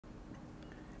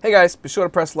Hey guys, be sure to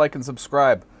press like and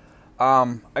subscribe.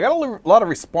 I got a lot of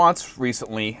response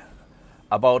recently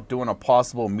about doing a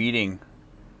possible meeting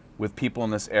with people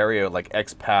in this area, like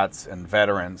expats and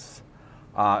veterans.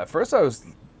 At first I was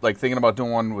like thinking about doing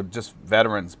one with just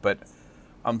veterans, but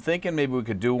I'm thinking maybe we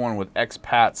could do one with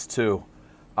expats too.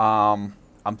 I'm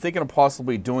thinking of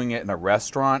possibly doing it in a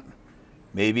restaurant,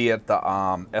 maybe at the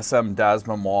SM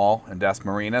Dasma Mall in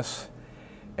Dasmarinas.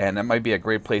 And that might be a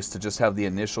great place to just have the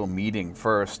initial meeting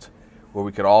first, where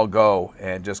we could all go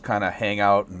and just kind of hang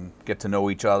out and get to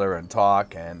know each other and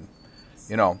talk and,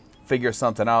 figure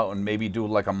something out, and maybe do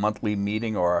like a monthly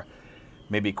meeting or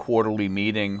maybe quarterly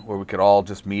meeting where we could all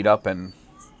just meet up and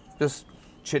just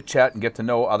chit chat and get to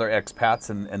know other expats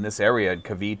in this area in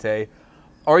Cavite.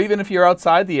 Or even if you're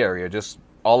outside the area, just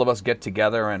all of us get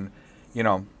together and,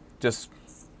 just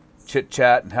chit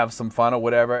chat and have some fun or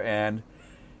whatever. And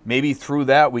maybe through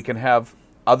that we can have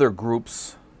other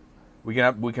groups. We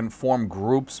can form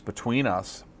groups between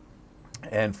us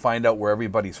and find out where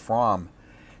everybody's from.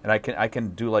 And I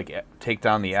can do like take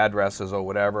down the addresses or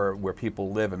whatever where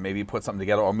people live and maybe put something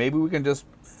together. Or maybe we can just,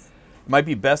 it might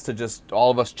be best to just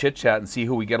all of us chit chat and see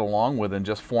who we get along with and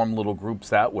just form little groups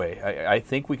that way. I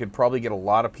think we could probably get a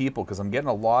lot of people, because I'm getting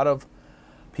a lot of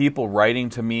people writing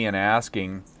to me and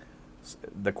asking.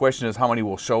 The question is how many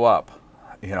will show up.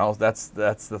 That's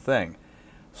the thing.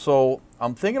 So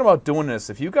I'm thinking about doing this.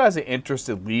 If you guys are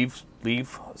interested, leave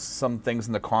some things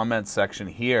in the comments section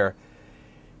here.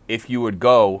 If you would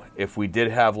go, if we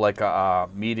did have like a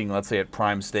meeting, let's say at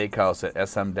Prime Steakhouse at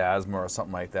SM Dasma or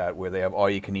something like that, where they have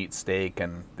all-you-can-eat steak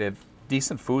and they have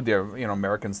decent food there,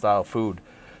 American-style food.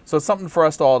 So it's something for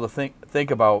us to all to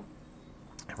think about.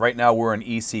 Right now we're in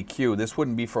ECQ. This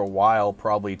wouldn't be for a while,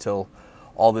 probably till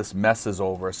all this mess is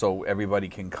over, so everybody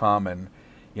can come and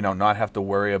not have to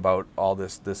worry about all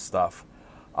this stuff.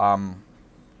 I'm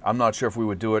not sure if we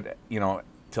would do it,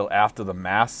 till after the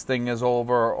mask thing is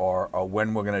over, or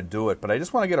when we're going to do it. But I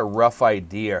just want to get a rough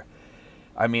idea.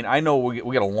 I mean, I know we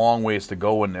got a long ways to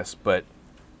go in this, but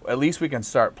at least we can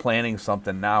start planning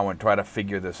something now and try to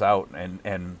figure this out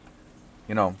and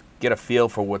get a feel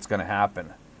for what's going to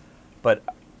happen. But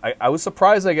I was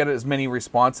surprised I got as many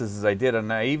responses as I did,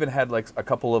 and I even had like a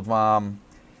couple of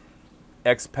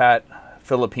expat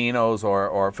Filipinos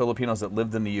or Filipinos that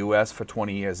lived in the U.S. for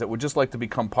 20 years that would just like to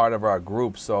become part of our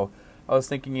group. So I was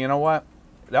thinking, you know what,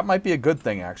 that might be a good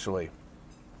thing actually,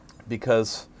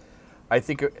 because I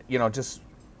think just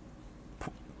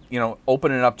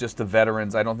opening it up just to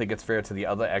veterans, I don't think it's fair to the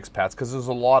other expats, because there's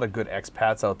a lot of good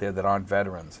expats out there that aren't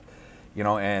veterans,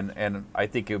 and I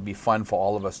think it would be fun for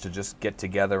all of us to just get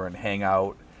together and hang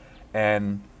out.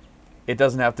 And it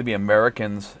doesn't have to be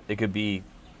Americans, it could be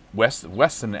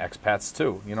Western expats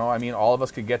too. I mean, all of us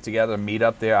could get together and meet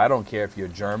up there. I don't care if you're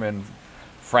German,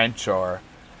 French, or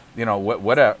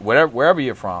whatever, wherever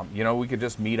you're from. We could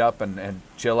just meet up and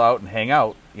chill out and hang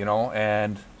out.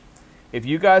 And if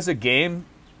you guys are game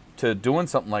to doing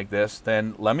something like this,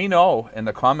 then let me know in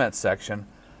the comments section.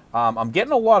 I'm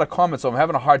getting a lot of comments, so I'm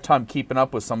having a hard time keeping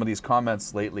up with some of these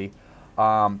comments lately.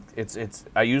 I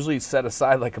usually set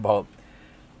aside like about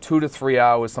 2 to 3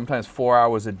 hours, sometimes 4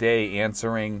 hours a day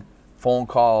answering phone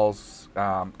calls,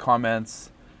 comments.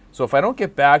 So if I don't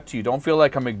get back to you, don't feel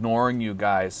like I'm ignoring you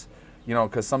guys,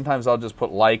 because sometimes I'll just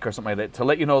put like or something like that to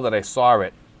let you know that I saw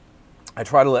it. I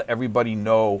try to let everybody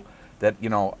know that,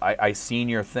 I seen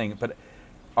your thing. But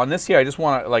on this here, I just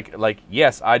want to like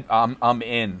yes, I'm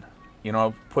in.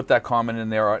 Put that comment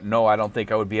in there. Or, no, I don't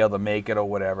think I would be able to make it, or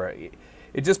whatever.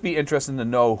 It'd just be interesting to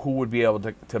know who would be able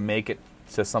to make it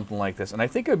to something like this. And I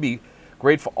think it would be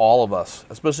great for all of us,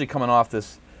 especially coming off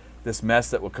this mess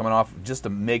that we're coming off, just to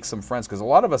make some friends, because a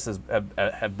lot of us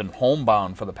have been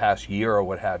homebound for the past year or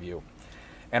what have you.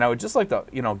 And I would just like to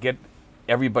get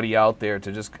everybody out there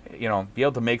to just be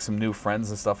able to make some new friends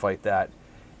and stuff like that,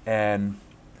 and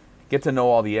get to know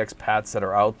all the expats that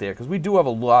are out there, because we do have a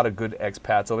lot of good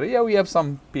expats over there. Yeah, we have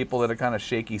some people that are kind of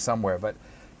shaky somewhere, but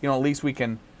at least we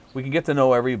can get to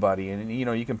know everybody, and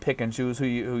you can pick and choose who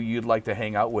you'd like to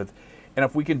hang out with. And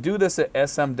if we can do this at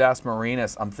SM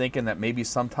Dasmarinas, I'm thinking that maybe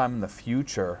sometime in the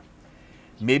future,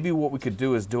 maybe what we could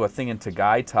do is do a thing in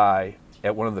Tagaytay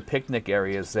at one of the picnic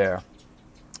areas there,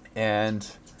 and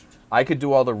I could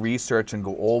do all the research and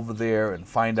go over there and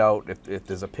find out if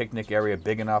there's a picnic area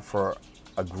big enough for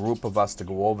a group of us to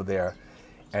go over there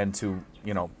and to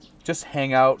just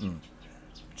hang out and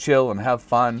chill and have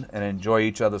fun and enjoy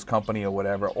each other's company or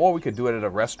whatever. Or we could do it at a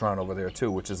restaurant over there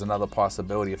too, which is another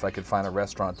possibility if I could find a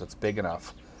restaurant that's big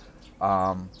enough.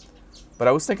 But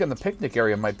I was thinking the picnic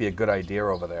area might be a good idea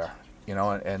over there,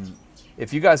 and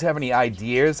if you guys have any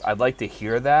ideas, I'd like to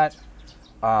hear that.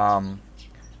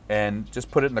 and just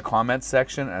put it in the comments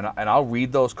section, and I'll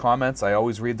read those comments. I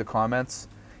always read the comments.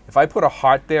 If I put a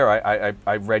heart there,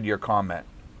 I read your comment.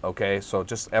 Okay, so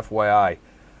just FYI.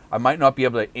 I might not be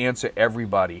able to answer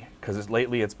everybody because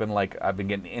lately it's been like I've been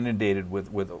getting inundated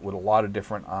with a lot of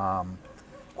different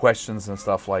questions and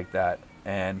stuff like that.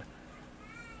 And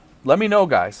let me know,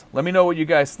 guys. Let me know what you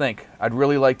guys think. I'd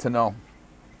really like to know.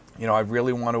 You know, I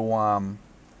really want to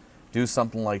do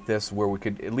something like this where we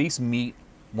could at least meet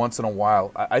once in a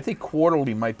while. I think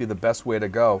quarterly might be the best way to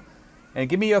go. And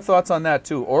give me your thoughts on that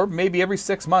too. Or maybe every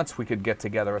 6 months we could get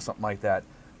together or something like that.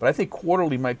 But I think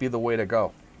quarterly might be the way to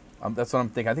go. That's what I'm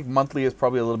thinking. I think monthly is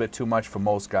probably a little bit too much for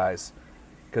most guys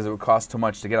because it would cost too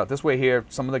much to get out. This way here,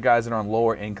 some of the guys that are on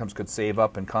lower incomes could save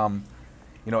up and come,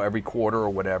 you know, every quarter or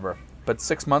whatever. But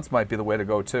 6 months might be the way to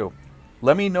go too.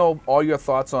 Let me know all your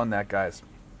thoughts on that, guys.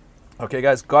 Okay,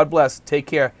 guys, God bless. Take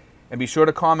care. And be sure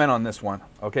to comment on this one.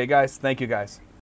 Okay, guys? Thank you, guys.